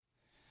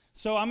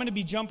So I'm going to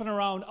be jumping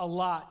around a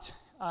lot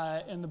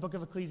in the book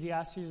of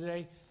Ecclesiastes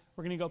today.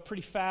 We're going to go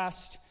pretty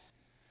fast.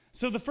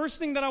 So the first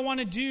thing that I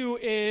want to do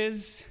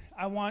is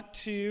I want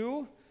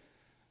to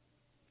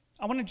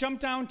jump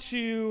down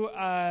to,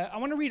 I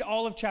want to read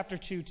all of chapter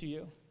 2 to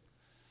you.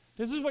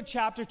 This is what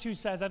chapter 2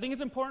 says. I think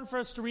it's important for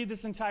us to read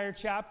this entire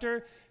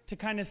chapter to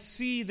kind of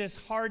see this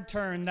hard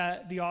turn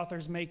that the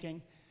author's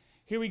making.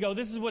 Here we go.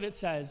 This is what it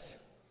says.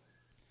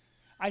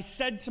 I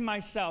said to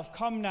myself,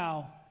 come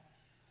now,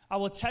 I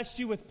will test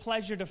you with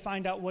pleasure to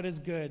find out what is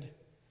good.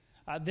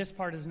 This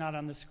part is not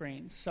on the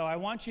screen. So I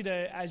want you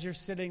to, as you're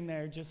sitting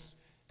there, just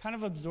kind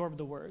of absorb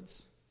the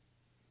words.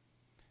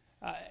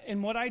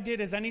 And what I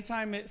did is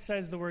anytime it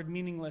says the word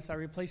meaningless, I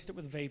replaced it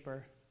with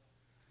vapor.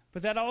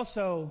 But that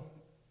also,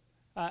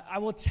 I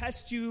will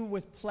test you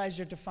with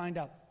pleasure to find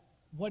out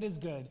what is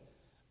good.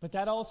 But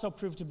that also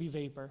proved to be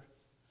vapor.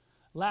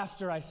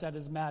 Laughter, I said,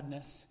 is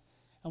madness.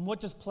 And what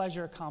does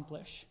pleasure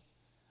accomplish?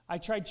 I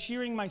tried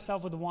cheering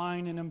myself with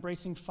wine and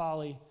embracing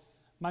folly.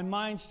 My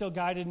mind still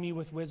guided me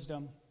with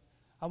wisdom.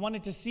 I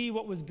wanted to see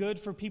what was good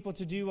for people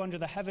to do under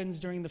the heavens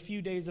during the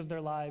few days of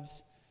their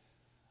lives.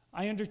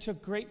 I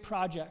undertook great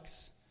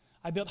projects.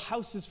 I built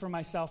houses for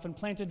myself and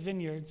planted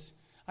vineyards.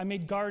 I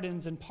made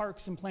gardens and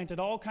parks and planted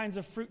all kinds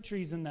of fruit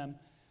trees in them.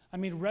 I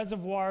made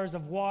reservoirs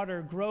of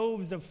water,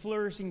 groves of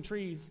flourishing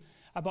trees.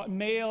 I bought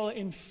male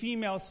and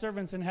female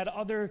servants and had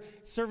other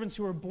servants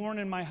who were born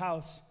in my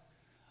house.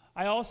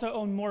 I also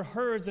owned more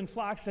herds and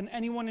flocks than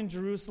anyone in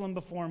Jerusalem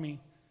before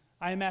me.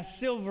 I amassed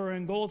silver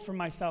and gold for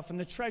myself and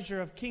the treasure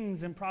of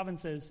kings and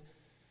provinces.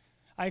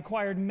 I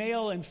acquired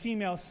male and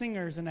female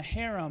singers and a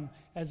harem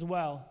as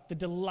well, the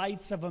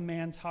delights of a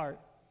man's heart.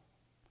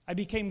 I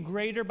became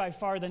greater by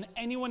far than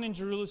anyone in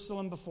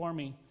Jerusalem before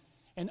me.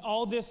 In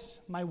all this,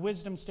 my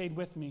wisdom stayed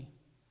with me.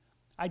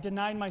 I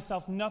denied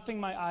myself nothing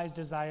my eyes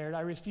desired.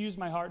 I refused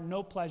my heart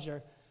no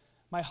pleasure.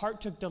 My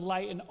heart took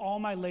delight in all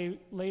my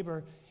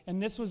labor,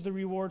 and this was the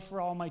reward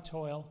for all my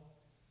toil.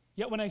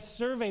 Yet when I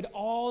surveyed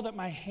all that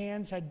my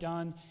hands had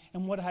done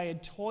and what I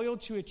had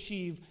toiled to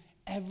achieve,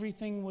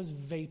 everything was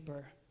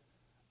vapor,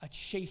 a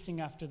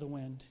chasing after the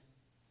wind.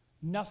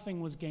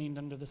 Nothing was gained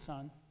under the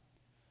sun.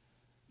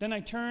 Then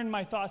I turned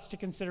my thoughts to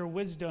consider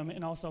wisdom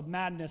and also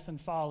madness and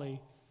folly.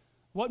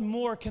 What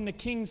more can the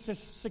king's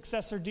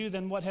successor do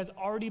than what has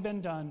already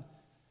been done?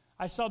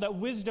 I saw that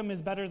wisdom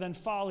is better than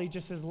folly,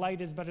 just as light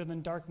is better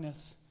than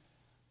darkness.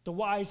 The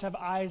wise have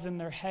eyes in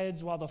their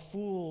heads while the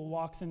fool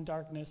walks in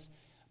darkness.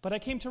 But I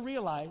came to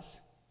realize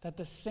that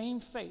the same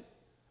fate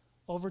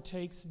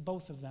overtakes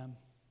both of them.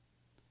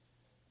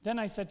 Then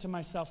I said to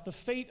myself, the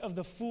fate of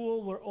the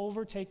fool will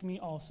overtake me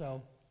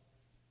also.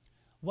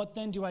 What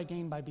then do I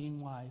gain by being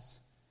wise?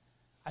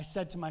 I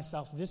said to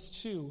myself, this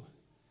too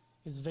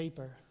is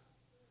vapor.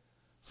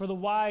 For the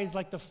wise,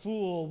 like the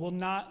fool, will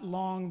not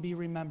long be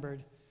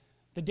remembered.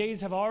 The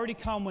days have already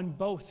come when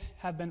both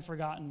have been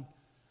forgotten.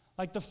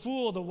 Like the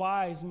fool, the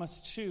wise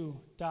must too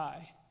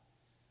die.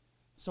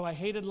 So I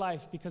hated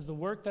life because the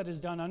work that is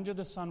done under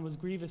the sun was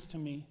grievous to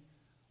me.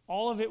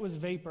 All of it was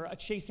vapor, a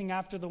chasing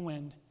after the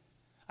wind.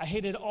 I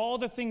hated all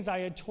the things I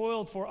had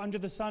toiled for under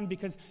the sun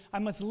because I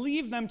must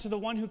leave them to the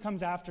one who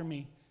comes after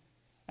me.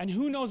 And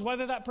who knows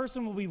whether that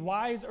person will be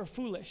wise or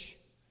foolish.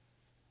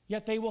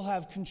 Yet they will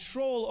have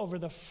control over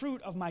the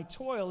fruit of my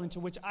toil into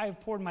which I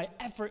have poured my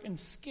effort and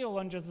skill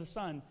under the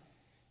sun.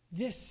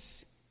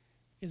 This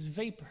is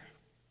vapor.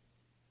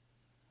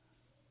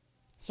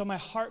 So my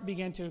heart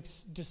began to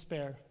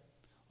despair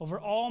over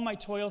all my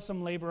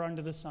toilsome labor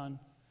under the sun.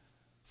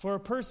 For a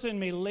person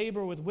may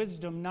labor with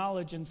wisdom,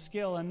 knowledge, and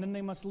skill, and then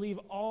they must leave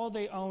all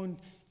they own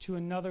to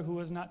another who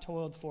has not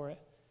toiled for it.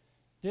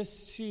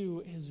 This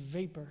too is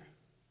vapor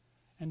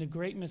and a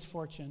great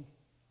misfortune.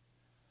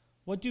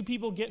 What do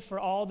people get for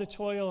all the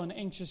toil and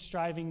anxious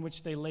striving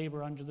which they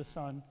labor under the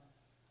sun?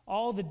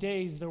 All the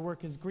days their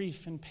work is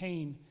grief and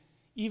pain.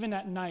 Even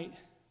at night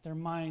their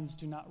minds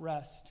do not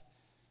rest.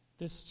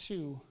 This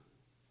too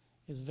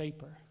is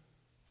vapor.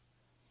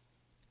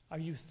 Are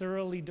you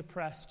thoroughly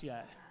depressed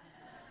yet?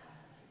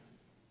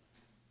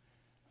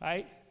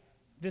 Right?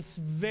 This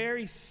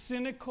very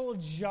cynical,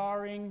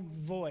 jarring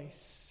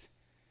voice.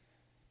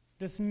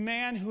 This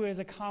man who has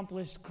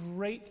accomplished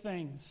great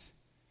things,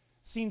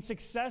 seen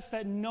success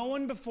that no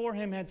one before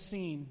him had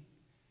seen.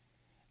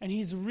 And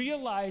he's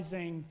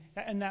realizing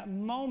that in that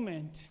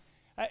moment,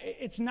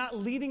 it's not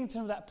leading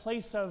to that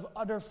place of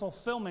utter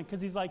fulfillment,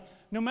 because he's like,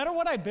 no matter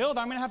what I build,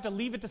 I'm going to have to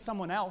leave it to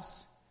someone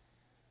else.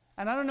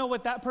 And I don't know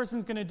what that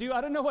person's going to do.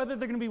 I don't know whether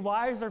they're going to be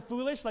wise or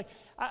foolish. Like,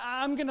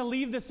 I'm going to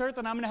leave this earth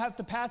and I'm going to have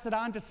to pass it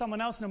on to someone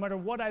else no matter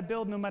what I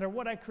build, no matter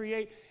what I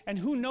create, and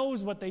who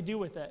knows what they do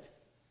with it.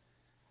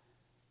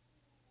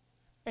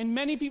 And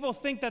many people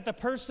think that the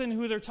person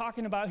who they're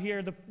talking about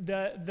here,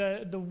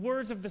 the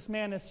words of this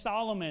man is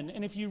Solomon.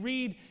 And if you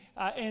read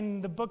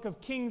in the book of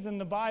Kings in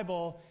the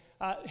Bible,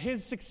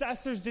 his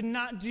successors did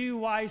not do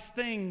wise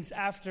things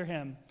after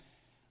him.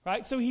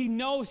 Right? So he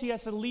knows he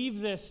has to leave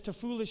this to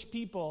foolish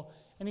people.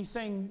 And he's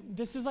saying,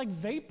 this is like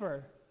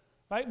vapor.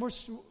 Right?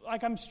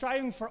 I'm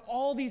striving for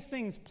all these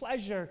things,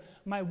 pleasure,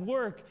 my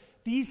work,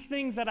 these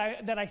things that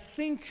I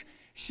think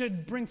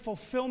should bring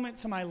fulfillment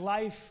to my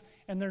life,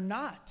 and they're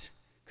not,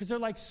 because they're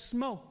like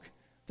smoke.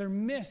 They're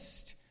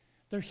mist.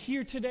 They're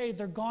here today.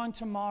 They're gone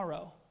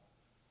tomorrow.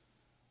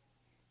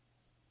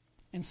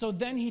 And so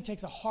then he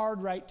takes a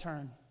hard right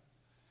turn.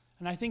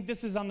 And I think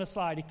this is on the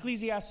slide.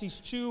 Ecclesiastes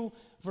 2,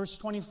 verse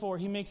 24.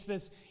 He makes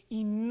this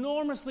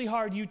enormously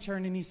hard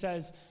U-turn, and he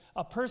says,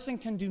 a person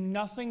can do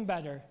nothing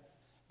better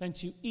than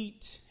to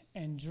eat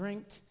and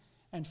drink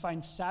and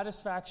find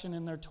satisfaction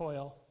in their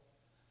toil.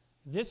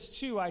 This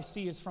too I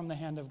see is from the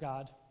hand of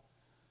God.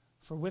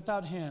 For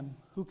without him,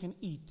 who can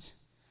eat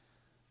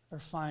or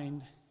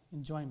find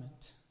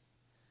enjoyment?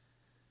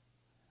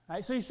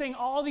 Right? So he's saying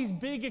all these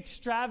big,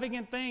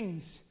 extravagant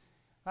things.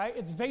 Right?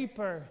 It's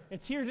vapor.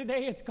 It's here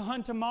today. It's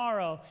gone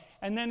tomorrow.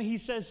 And then he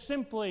says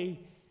simply,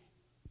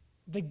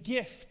 the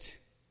gift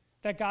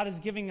that God is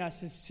giving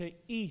us is to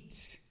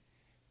eat,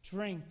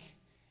 drink,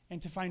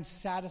 and to find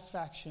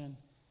satisfaction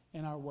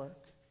in our work.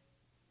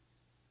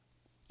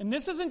 And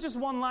this isn't just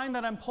one line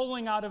that I'm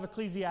pulling out of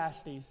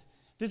Ecclesiastes.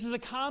 This is a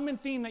common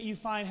theme that you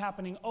find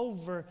happening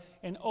over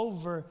and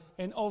over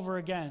and over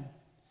again.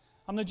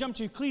 I'm going to jump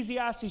to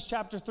Ecclesiastes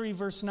chapter 3,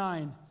 verse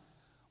 9.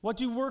 What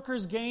do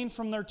workers gain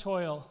from their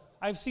toil?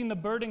 I've seen the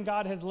burden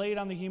God has laid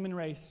on the human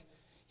race.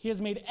 He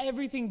has made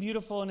everything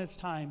beautiful in its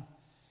time.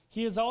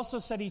 He has also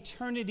set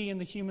eternity in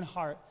the human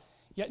heart.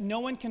 Yet no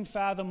one can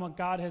fathom what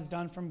God has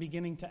done from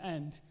beginning to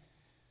end.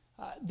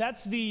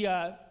 That's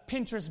the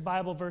Pinterest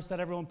Bible verse that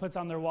everyone puts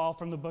on their wall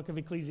from the book of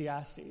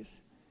Ecclesiastes.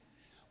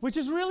 Which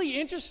is really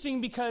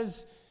interesting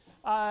because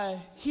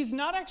he's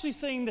not actually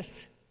saying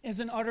this is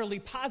an utterly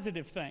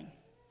positive thing.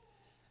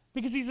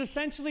 Because he's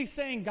essentially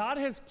saying God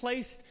has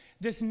placed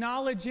this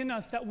knowledge in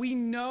us that we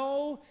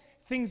know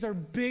things are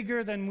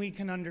bigger than we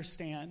can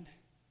understand.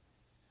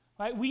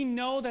 Right? We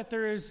know that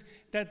there is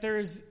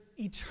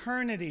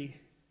eternity,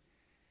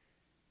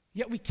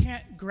 yet we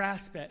can't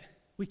grasp it.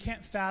 We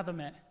can't fathom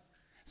it.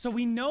 So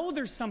we know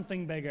there's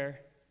something bigger.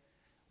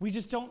 We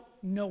just don't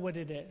know what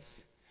it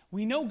is.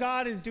 We know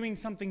God is doing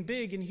something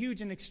big and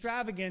huge and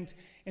extravagant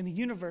in the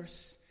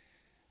universe,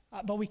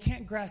 but we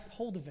can't grasp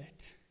hold of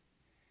it.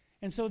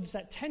 And so it's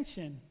that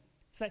tension.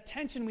 It's that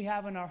tension we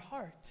have in our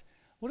heart.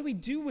 What do we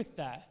do with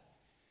that?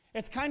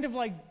 It's kind of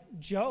like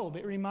Job.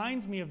 It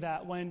reminds me of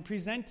that when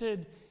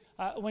presented,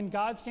 when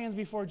God stands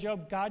before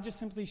Job, God just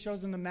simply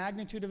shows him the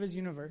magnitude of his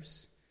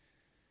universe.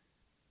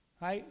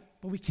 Right?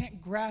 But we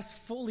can't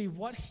grasp fully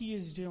what he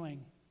is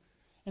doing.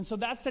 And so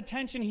that's the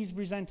tension he's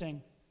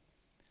presenting.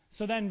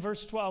 So then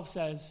verse 12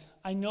 says,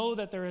 I know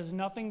that there is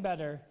nothing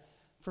better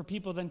for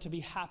people than to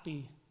be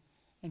happy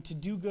and to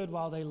do good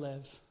while they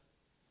live,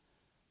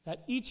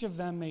 that each of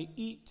them may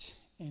eat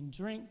and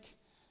drink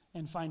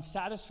and find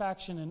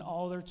satisfaction in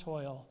all their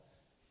toil.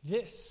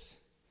 This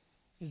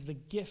is the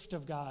gift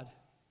of God.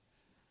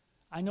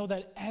 I know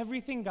that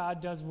everything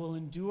God does will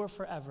endure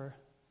forever.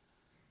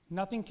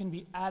 Nothing can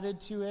be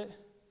added to it,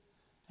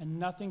 and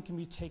nothing can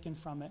be taken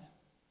from it.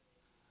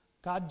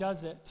 God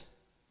does it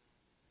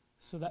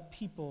so that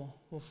people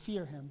will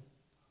fear him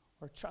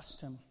or trust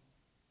him.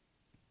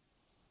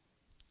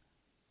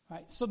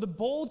 Right? So the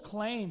bold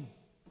claim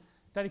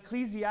that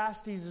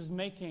Ecclesiastes is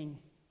making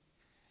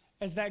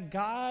is that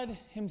God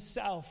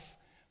himself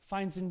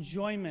finds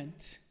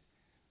enjoyment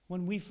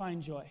when we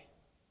find joy.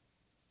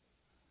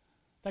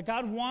 That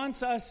God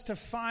wants us to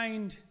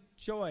find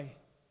joy.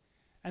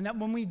 And that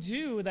when we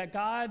do, that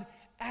God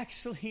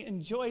actually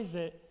enjoys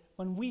it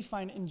when we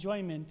find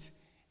enjoyment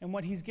in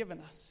what he's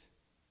given us.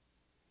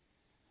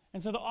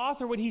 And so the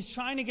author, what he's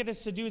trying to get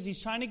us to do is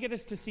he's trying to get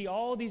us to see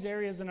all these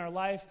areas in our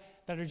life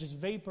that are just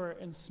vapor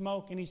and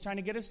smoke. And he's trying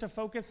to get us to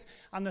focus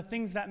on the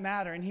things that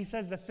matter. And he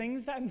says the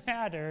things that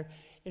matter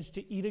is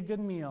to eat a good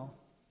meal,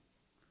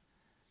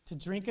 to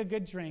drink a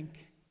good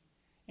drink,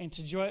 and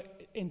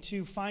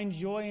to find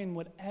joy in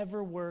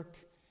whatever work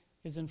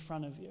is in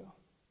front of you.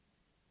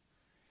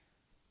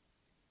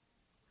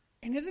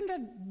 And isn't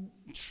that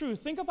true?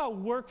 Think about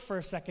work for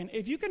a second.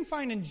 If you can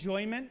find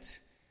enjoyment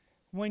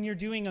when you're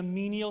doing a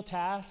menial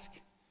task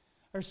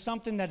or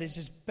something that is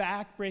just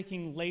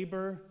back-breaking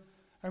labor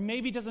or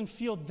maybe doesn't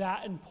feel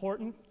that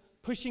important,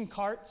 pushing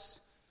carts,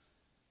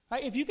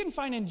 right? If you can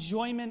find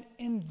enjoyment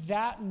in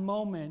that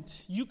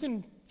moment, you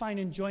can find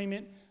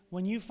enjoyment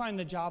when you find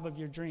the job of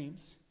your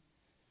dreams.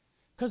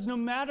 Because no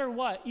matter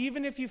what,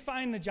 even if you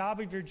find the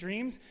job of your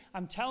dreams,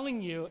 I'm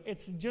telling you,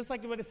 it's just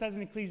like what it says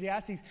in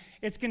Ecclesiastes,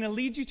 it's going to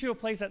lead you to a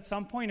place at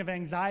some point of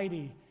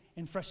anxiety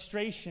and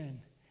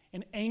frustration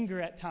and anger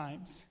at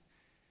times.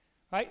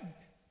 Right?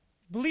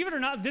 Believe it or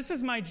not, this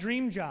is my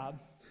dream job.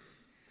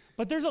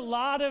 But there's a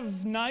lot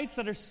of nights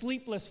that are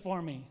sleepless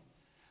for me.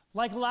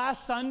 Like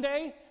last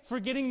Sunday,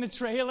 forgetting the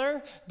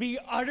trailer, being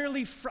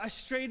utterly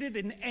frustrated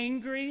and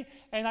angry.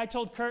 And I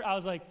told Kurt, I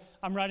was like,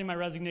 I'm writing my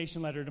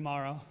resignation letter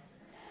tomorrow.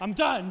 I'm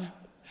done.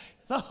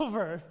 It's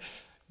over.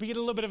 Being a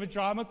little bit of a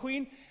drama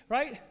queen,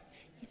 right?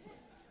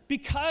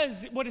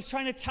 Because what it's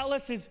trying to tell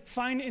us is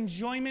find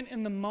enjoyment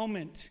in the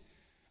moment.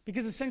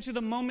 Because essentially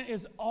the moment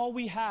is all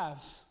we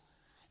have.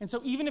 And so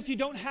even if you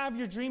don't have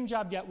your dream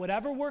job yet,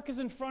 whatever work is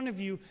in front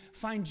of you,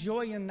 find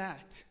joy in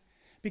that.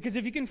 Because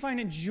if you can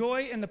find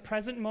joy in the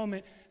present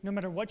moment, no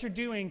matter what you're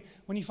doing,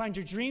 when you find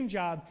your dream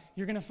job,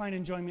 you're going to find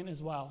enjoyment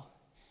as well.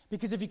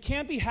 Because if you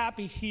can't be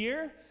happy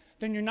here,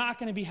 then you're not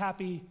going to be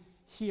happy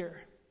here.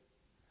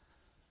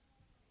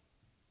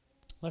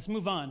 Let's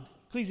move on.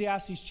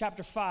 Ecclesiastes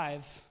chapter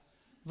 5,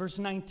 verse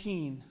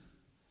 19.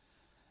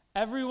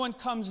 Everyone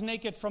comes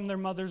naked from their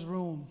mother's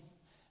womb,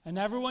 and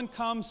everyone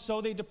comes,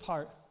 so they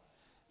depart.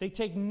 They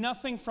take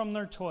nothing from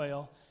their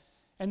toil,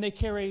 and they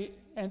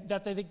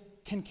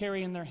can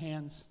carry in their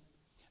hands.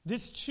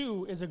 This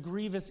too is a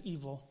grievous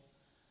evil.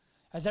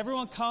 As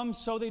everyone comes,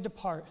 so they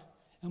depart.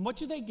 And what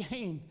do they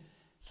gain,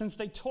 since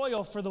they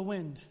toil for the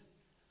wind?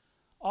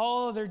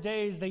 All their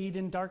days they eat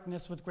in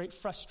darkness with great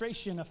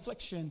frustration,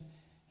 affliction,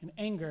 and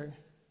anger.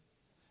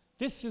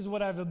 This is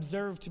what I've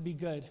observed to be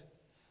good,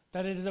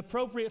 that it is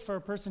appropriate for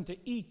a person to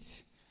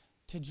eat,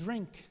 to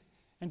drink,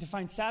 and to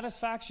find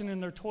satisfaction in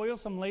their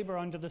toilsome labor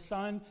under the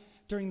sun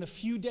during the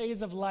few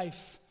days of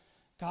life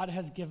God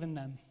has given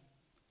them.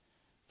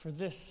 For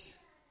this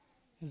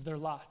is their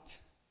lot.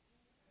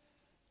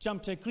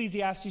 Jump to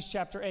Ecclesiastes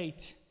chapter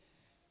 8.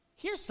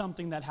 Here's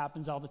something that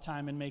happens all the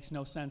time and makes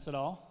no sense at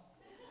all.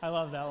 I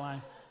love that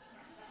line.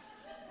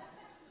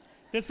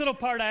 This little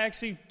part I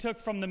actually took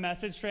from the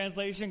Message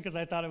translation because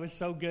I thought it was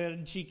so good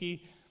and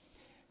cheeky.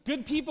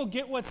 Good people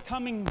get what's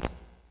coming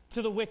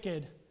to the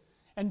wicked,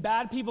 and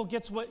bad people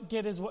get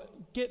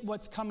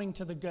what's coming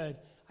to the good.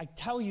 I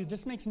tell you,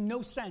 this makes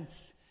no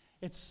sense.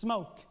 It's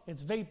smoke,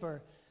 it's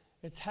vapor,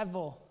 it's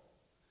hevel.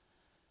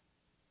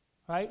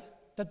 Right?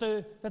 That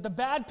the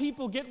bad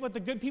people get what the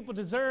good people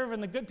deserve,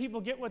 and the good people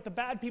get what the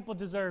bad people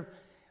deserve.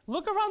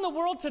 Look around the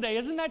world today,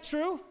 isn't that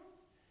true?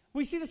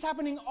 We see this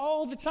happening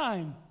all the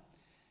time.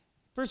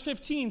 Verse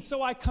 15,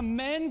 so I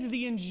commend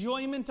the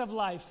enjoyment of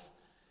life,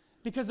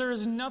 because there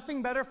is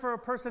nothing better for a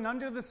person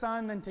under the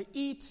sun than to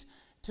eat,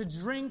 to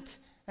drink,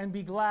 and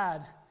be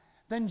glad.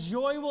 Then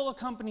joy will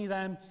accompany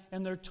them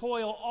in their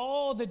toil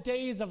all the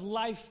days of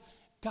life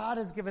God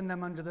has given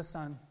them under the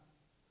sun.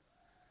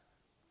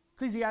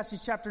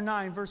 Ecclesiastes chapter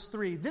 9, verse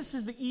 3. This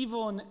is the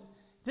evil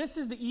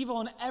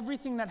in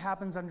everything that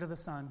happens under the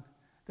sun.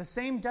 The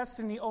same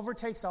destiny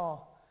overtakes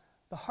all.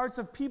 The hearts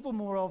of people,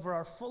 moreover,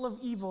 are full of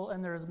evil,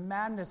 and there is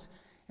madness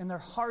in their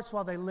hearts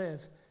while they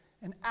live.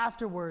 And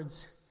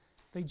afterwards,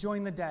 they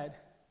join the dead.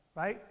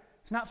 Right?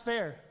 It's not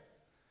fair.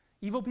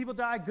 Evil people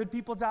die, good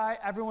people die,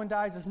 everyone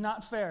dies. It's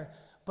not fair.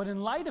 But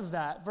in light of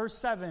that, verse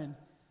 7,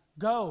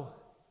 go,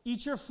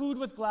 eat your food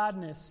with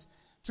gladness,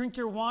 drink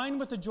your wine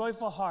with a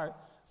joyful heart,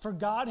 for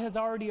God has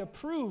already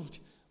approved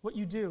what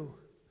you do.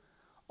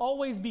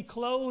 Always be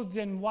clothed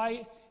in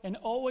white, and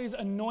always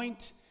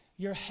anoint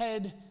your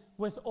head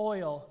with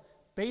oil.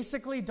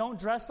 Basically, don't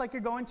dress like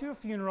you're going to a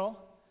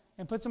funeral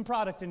and put some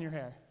product in your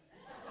hair.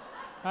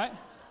 Right?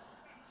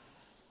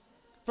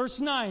 Verse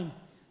 9,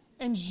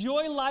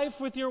 enjoy life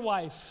with your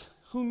wife,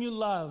 whom you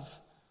love,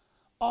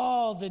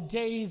 all the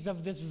days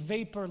of this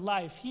vapor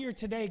life, here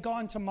today,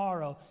 gone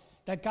tomorrow,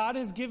 that God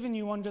has given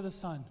you under the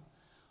sun.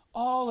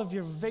 All of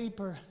your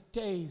vapor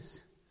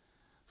days.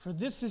 For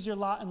this is your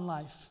lot in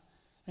life,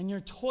 and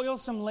your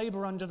toilsome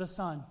labor under the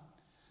sun.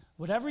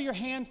 Whatever your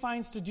hand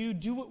finds to do,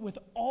 do it with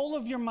all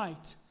of your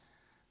might.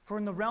 For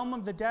in the realm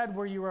of the dead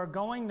where you are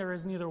going, there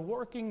is neither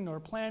working, nor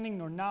planning,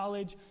 nor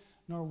knowledge,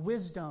 nor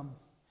wisdom.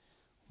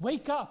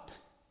 Wake up,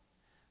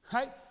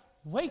 right?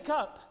 Wake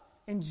up.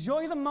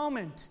 Enjoy the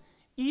moment.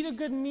 Eat a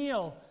good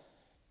meal.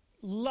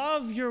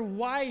 Love your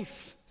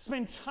wife.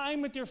 Spend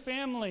time with your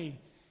family,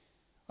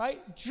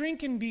 right?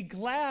 Drink and be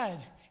glad,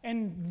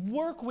 and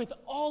work with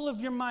all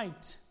of your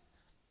might.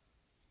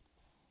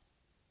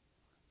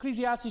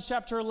 Ecclesiastes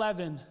chapter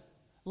 11.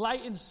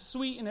 Light and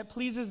sweet, and it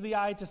pleases the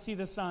eye to see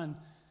the sun.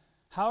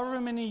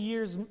 However many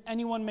years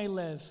anyone may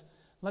live,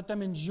 let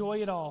them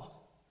enjoy it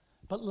all.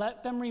 But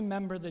let them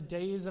remember the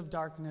days of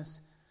darkness,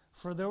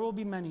 for there will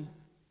be many.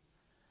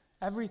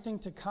 Everything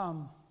to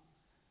come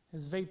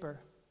is vapor.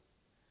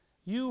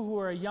 You who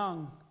are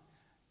young,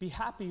 be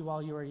happy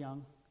while you are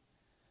young,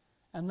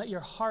 and let your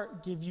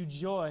heart give you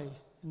joy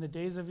in the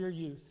days of your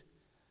youth.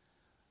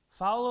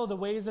 Follow the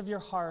ways of your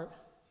heart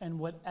and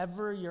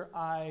whatever your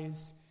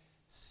eyes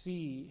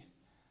see.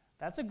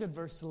 That's a good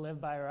verse to live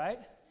by, right?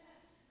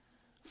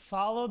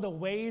 Follow the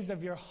ways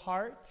of your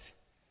heart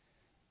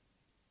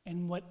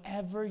and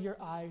whatever your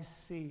eyes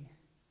see.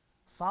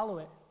 Follow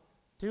it.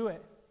 Do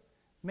it.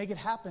 Make it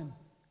happen.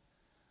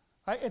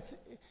 Right?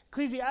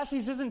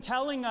 Ecclesiastes isn't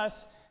telling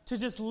us to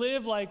just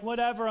live like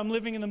whatever, I'm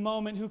living in the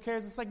moment, who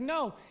cares? It's like,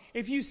 no.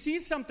 If you see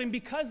something,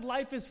 because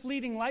life is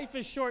fleeting, life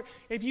is short,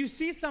 if you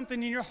see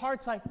something in your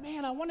heart's like,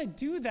 man, I want to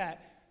do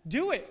that,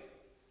 do it.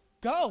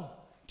 Go.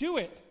 Do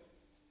it.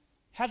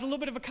 Has a little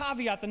bit of a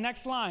caveat, the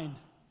next line.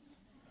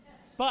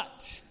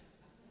 But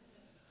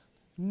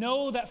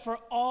know that for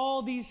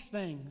all these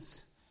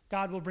things,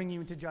 God will bring you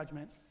into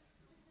judgment.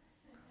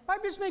 Right?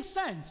 It just makes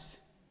sense.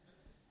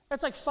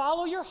 It's like,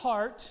 follow your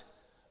heart,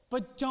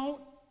 but don't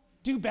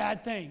do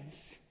bad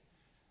things.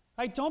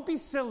 Right? Don't be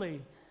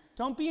silly.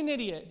 Don't be an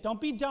idiot.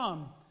 Don't be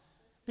dumb.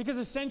 Because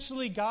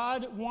essentially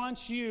God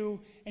wants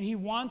you, and he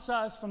wants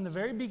us from the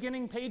very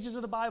beginning pages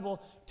of the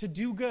Bible to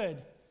do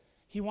good.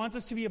 He wants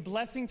us to be a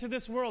blessing to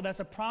this world. That's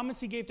a promise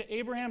he gave to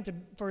Abraham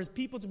for his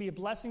people to be a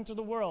blessing to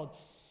the world.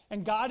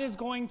 And God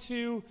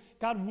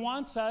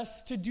wants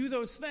us to do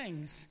those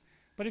things.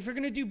 But if you're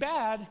going to do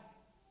bad,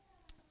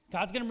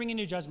 God's going to bring in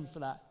your judgment for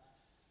that.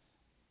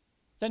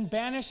 Then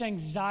banish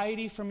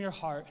anxiety from your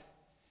heart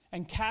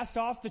and cast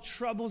off the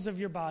troubles of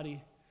your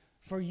body.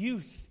 For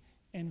youth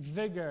and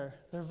vigor,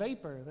 they're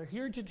vapor. They're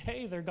here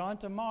today, they're gone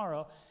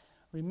tomorrow.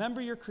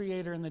 Remember your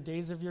Creator in the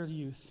days of your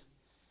youth,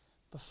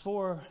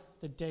 before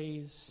the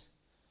days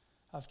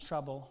of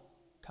trouble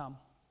come.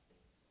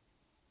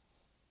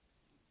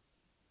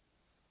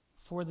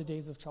 Before the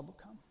days of trouble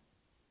come.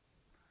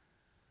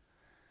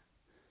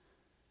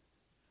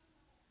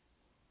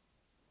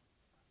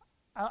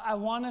 I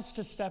want us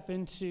to step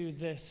into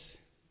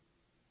this.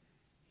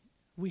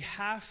 We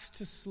have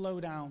to slow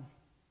down.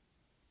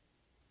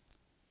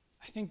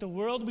 I think the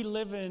world we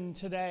live in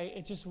today,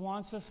 it just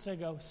wants us to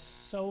go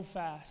so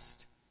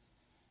fast.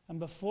 And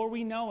before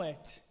we know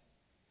it,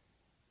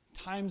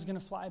 time's going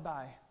to fly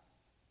by.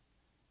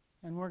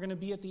 And we're going to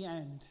be at the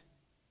end.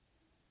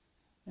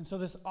 And so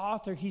this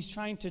author, he's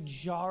trying to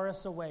jar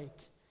us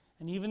awake.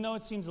 And even though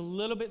it seems a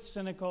little bit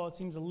cynical, it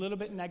seems a little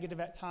bit negative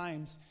at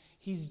times,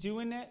 he's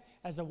doing it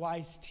as a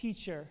wise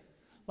teacher,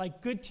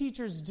 like good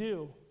teachers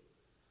do.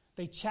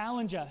 They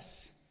challenge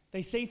us.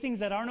 They say things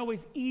that aren't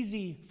always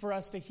easy for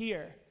us to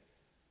hear.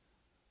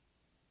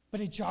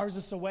 But it jars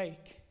us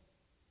awake.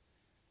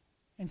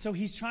 And so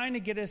he's trying to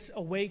get us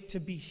awake to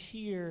be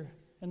here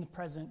in the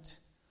present.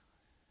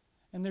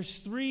 And there's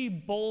 3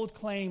 bold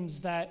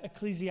claims that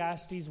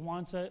Ecclesiastes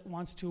wants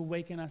to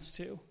awaken us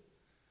to.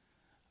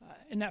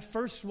 And that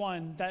first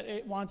one that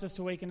it wants us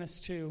to awaken us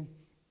to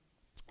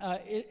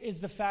is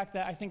the fact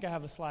that, I think I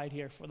have a slide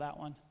here for that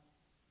one,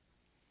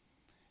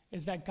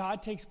 is that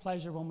God takes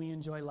pleasure when we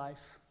enjoy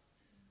life.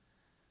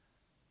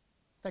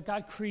 That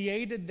God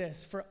created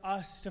this for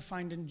us to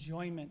find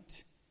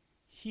enjoyment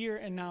here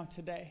and now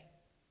today.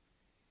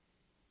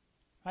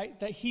 Right?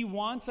 That he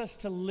wants us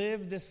to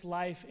live this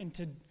life and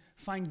to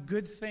find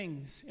good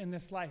things in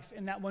this life.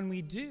 And that when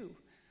we do,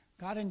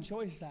 God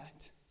enjoys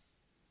that.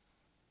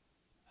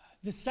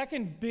 The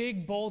second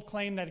big, bold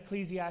claim that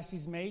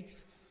Ecclesiastes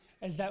makes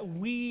is that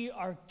we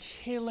are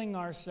killing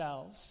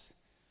ourselves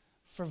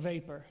for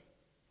vapor.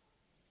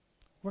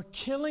 We're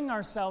killing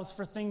ourselves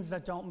for things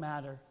that don't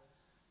matter.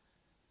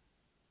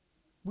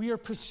 We are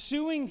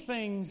pursuing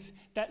things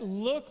that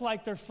look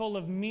like they're full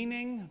of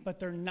meaning, but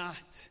they're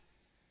not.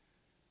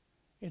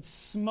 It's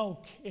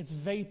smoke, it's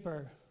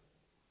vapor,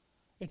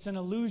 it's an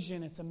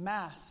illusion, it's a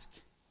mask.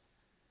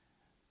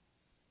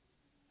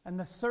 And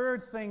the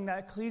third thing that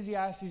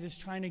Ecclesiastes is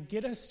trying to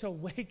get us to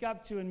wake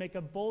up to and make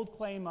a bold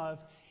claim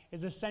of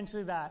is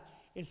essentially that,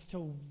 is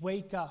to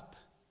wake up.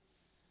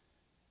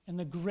 And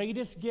the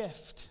greatest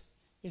gift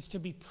is to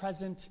be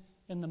present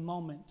in the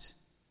moment,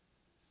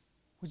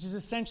 which is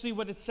essentially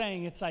what it's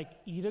saying. It's like,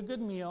 eat a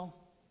good meal,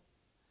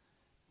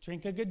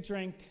 drink a good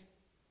drink,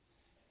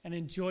 and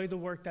enjoy the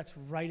work that's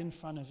right in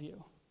front of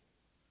you.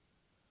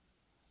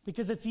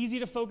 Because it's easy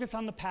to focus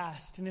on the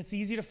past, and it's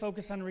easy to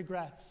focus on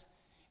regrets,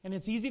 and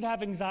it's easy to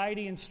have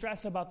anxiety and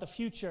stress about the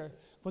future.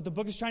 What the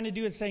book is trying to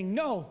do is saying,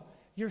 no,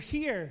 you're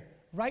here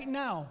right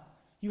now.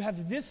 You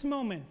have this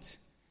moment.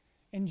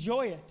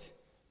 Enjoy it.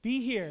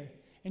 Be here.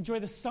 Enjoy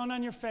the sun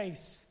on your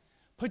face.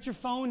 Put your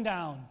phone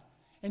down.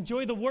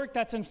 Enjoy the work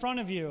that's in front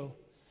of you.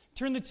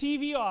 Turn the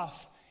TV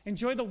off.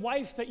 Enjoy the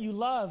wife that you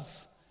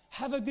love.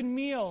 Have a good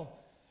meal.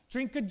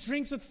 Drink good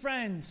drinks with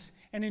friends.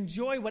 And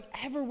enjoy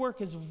whatever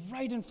work is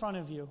right in front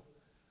of you.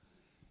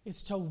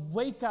 It's to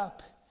wake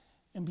up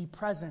and be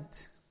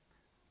present.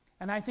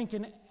 And I think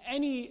in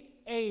any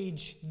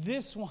age,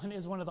 this one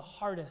is one of the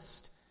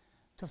hardest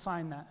to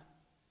find that.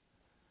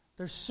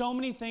 There's so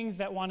many things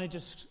that want to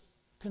just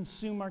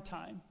consume our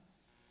time.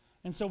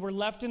 And so we're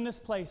left in this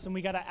place, and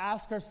we got to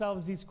ask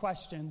ourselves these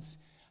questions.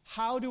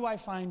 How do I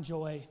find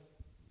joy?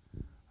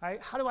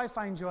 Right? How do I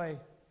find joy?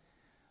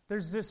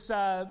 There's this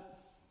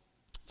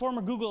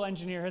former Google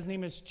engineer. His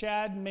name is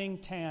Chad Ming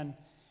Tan.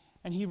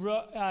 And he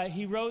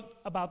wrote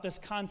about this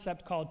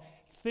concept called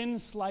thin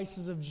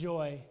slices of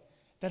joy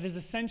that is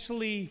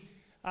essentially,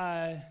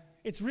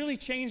 it's really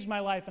changed my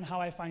life and how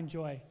I find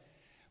joy.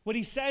 What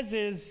he says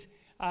is,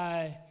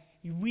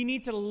 we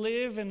need to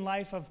live in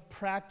life of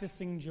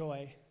practicing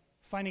joy,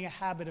 finding a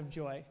habit of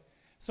joy.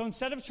 So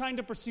instead of trying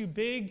to pursue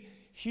big,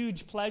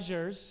 huge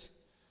pleasures,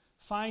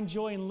 find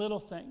joy in little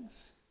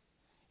things.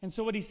 And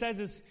so what he says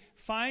is,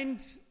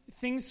 find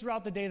things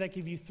throughout the day that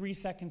give you 3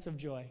 seconds of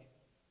joy.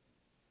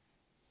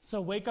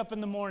 So wake up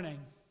in the morning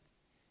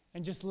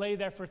and just lay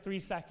there for 3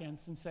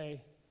 seconds and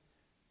say,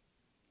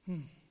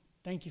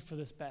 thank you for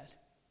this bed.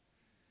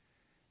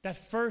 That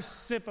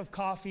first sip of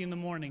coffee in the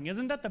morning,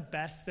 isn't that the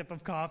best sip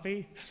of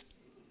coffee?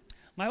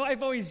 My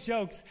wife always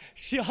jokes,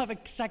 she'll have a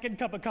second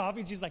cup of coffee,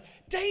 and she's like,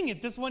 dang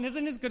it, this one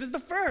isn't as good as the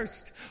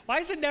first. Why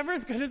is it never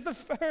as good as the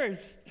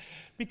first?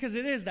 Because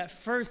it is that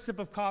first sip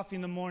of coffee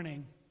in the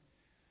morning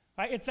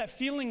Right? It's that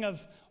feeling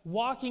of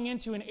walking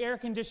into an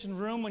air-conditioned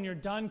room when you're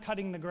done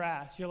cutting the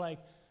grass. You're like,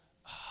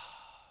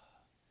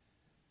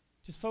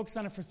 just focus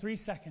on it for 3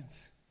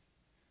 seconds.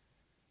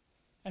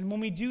 And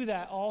when we do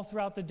that all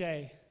throughout the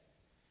day,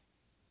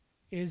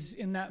 is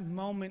in that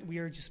moment we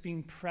are just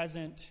being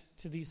present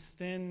to these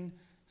thin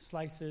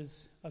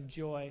slices of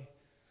joy.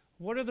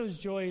 What are those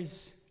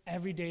joys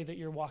every day that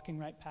you're walking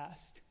right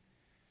past?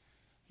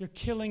 You're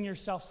killing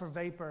yourself for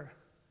vapor.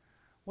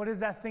 What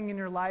is that thing in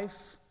your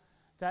life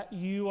that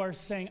you are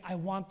saying, I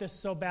want this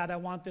so bad, I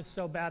want this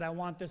so bad, I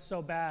want this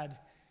so bad?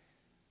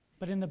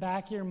 But in the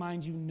back of your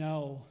mind, you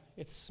know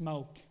it's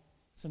smoke.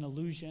 It's an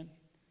illusion.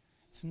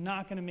 It's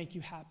not going to make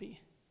you happy.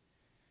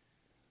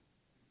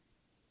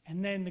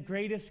 And then the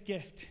greatest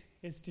gift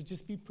is to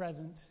just be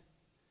present.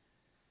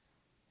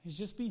 Is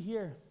just be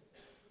here.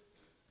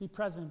 Be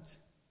present.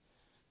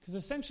 Because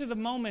essentially the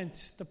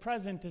moment, the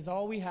present, is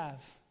all we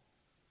have.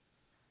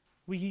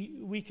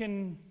 We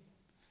can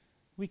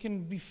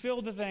be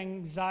filled with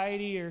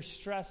anxiety or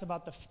stress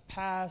about the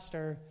past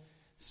or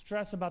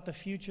stress about the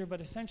future, but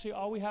essentially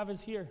all we have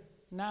is here,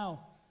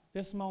 now,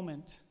 this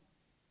moment.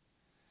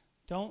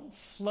 Don't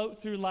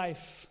float through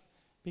life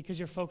because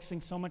you're focusing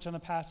so much on the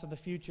past or the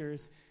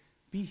futures.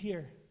 Be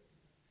here.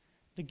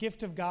 The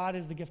gift of God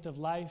is the gift of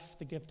life,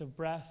 the gift of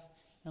breath,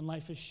 and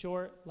life is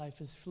short, life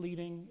is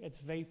fleeting, it's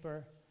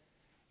vapor.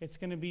 It's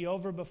going to be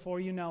over before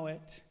you know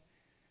it,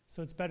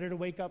 so it's better to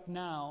wake up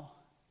now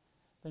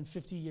than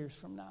 50 years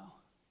from now.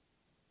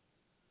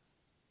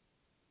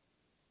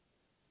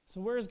 So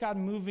where is God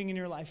moving in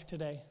your life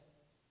today?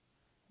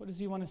 What does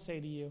he want to say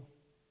to you?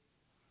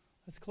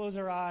 Let's close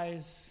our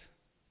eyes.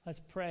 Let's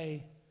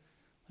pray.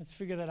 Let's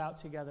figure that out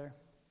together.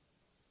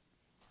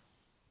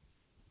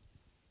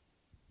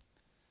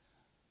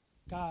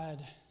 God,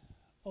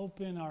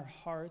 open our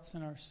hearts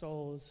and our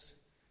souls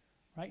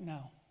right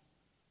now.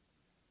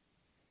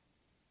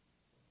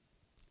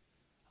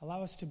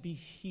 Allow us to be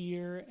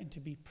here and to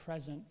be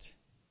present,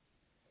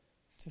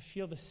 to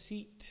feel the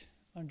seat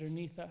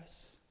underneath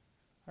us,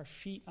 our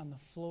feet on the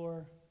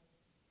floor.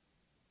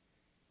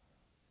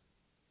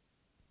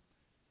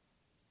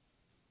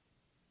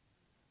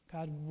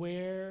 God,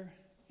 where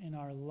in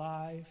our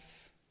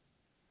life,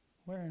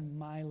 where in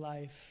my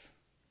life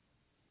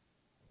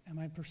am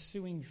I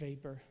pursuing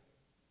vapor?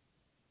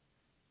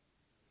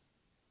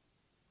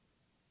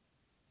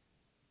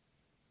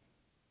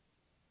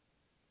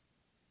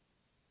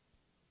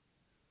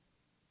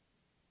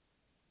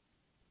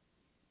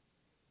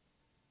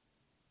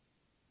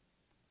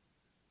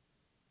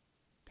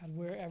 God,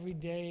 where every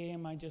day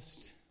am I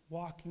just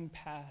walking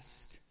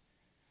past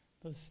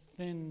those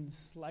thin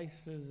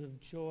slices of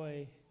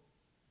joy?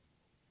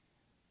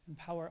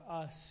 Empower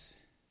us,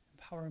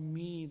 empower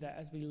me, that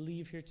as we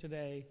leave here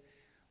today,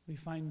 we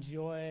find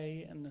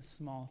joy in the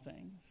small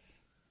things.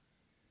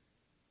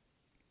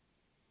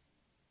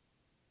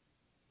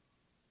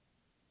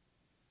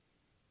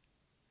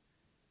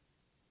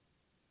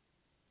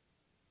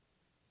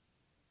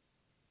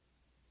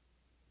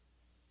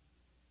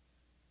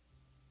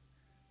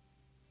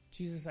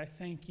 Jesus, I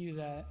thank you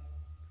that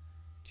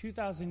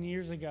 2,000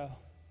 years ago,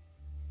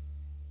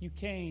 you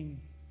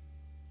came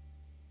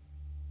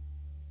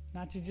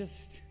not to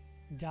just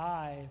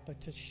die, but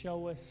to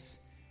show us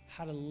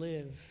how to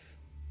live.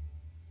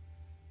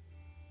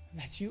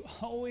 That you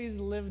always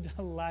lived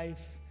a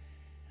life,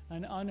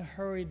 an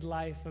unhurried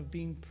life of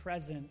being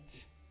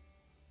present,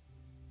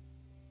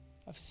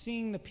 of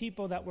seeing the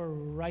people that were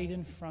right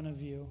in front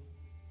of you.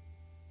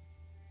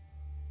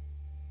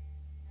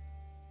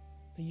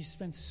 That you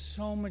spent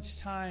so much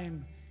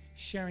time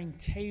sharing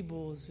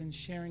tables and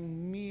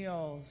sharing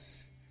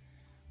meals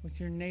with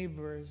your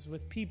neighbors,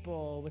 with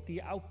people, with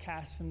the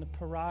outcasts and the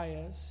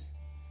pariahs.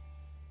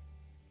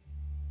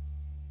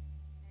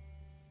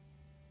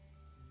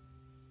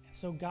 And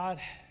so God,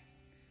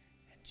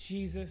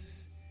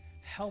 Jesus,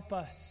 help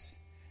us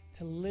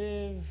to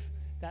live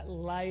that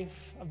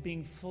life of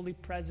being fully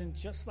present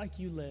just like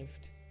you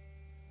lived.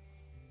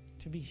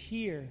 To be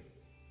here,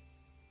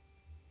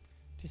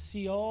 to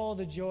see all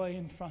the joy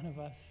in front of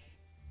us,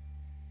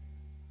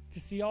 to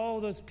see all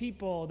those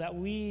people that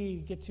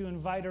we get to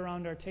invite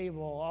around our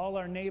table, all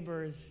our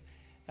neighbors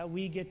that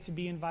we get to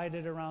be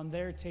invited around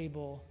their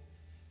table,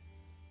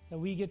 that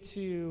we get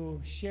to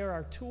share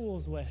our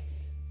tools with.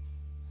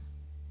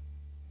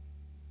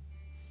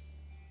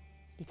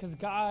 Because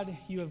God,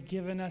 you have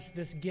given us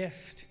this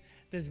gift,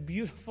 this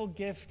beautiful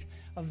gift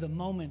of the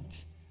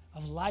moment,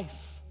 of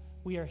life.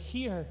 We are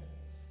here.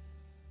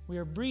 We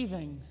are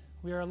breathing.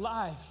 We are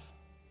alive.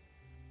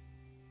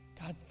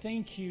 God,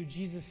 thank you.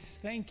 Jesus,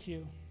 thank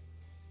you.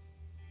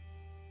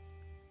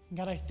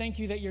 God, I thank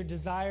you that your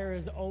desire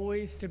is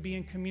always to be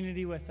in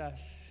community with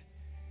us,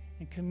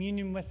 in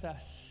communion with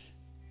us.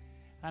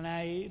 And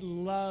I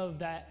love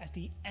that at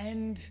the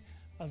end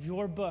of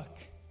your book,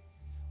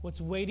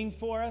 what's waiting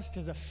for us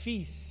is a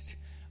feast,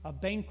 a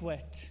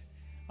banquet,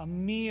 a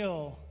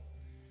meal,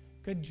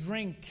 good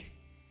drink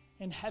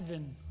in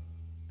heaven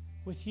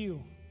with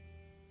you.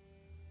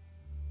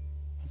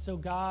 And so,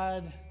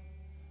 God,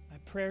 my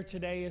prayer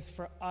today is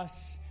for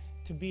us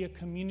to be a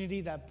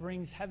community that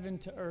brings heaven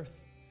to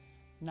earth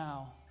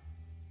now.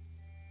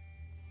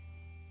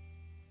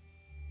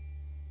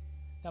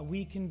 That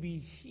we can be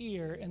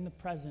here in the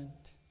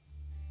present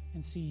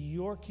and see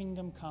your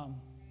kingdom come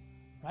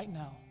right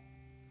now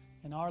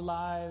in our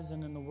lives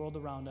and in the world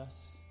around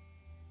us.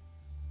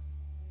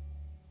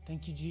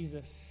 Thank you,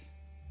 Jesus.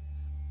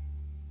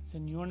 It's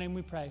in your name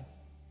we pray.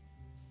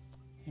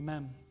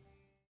 Amen.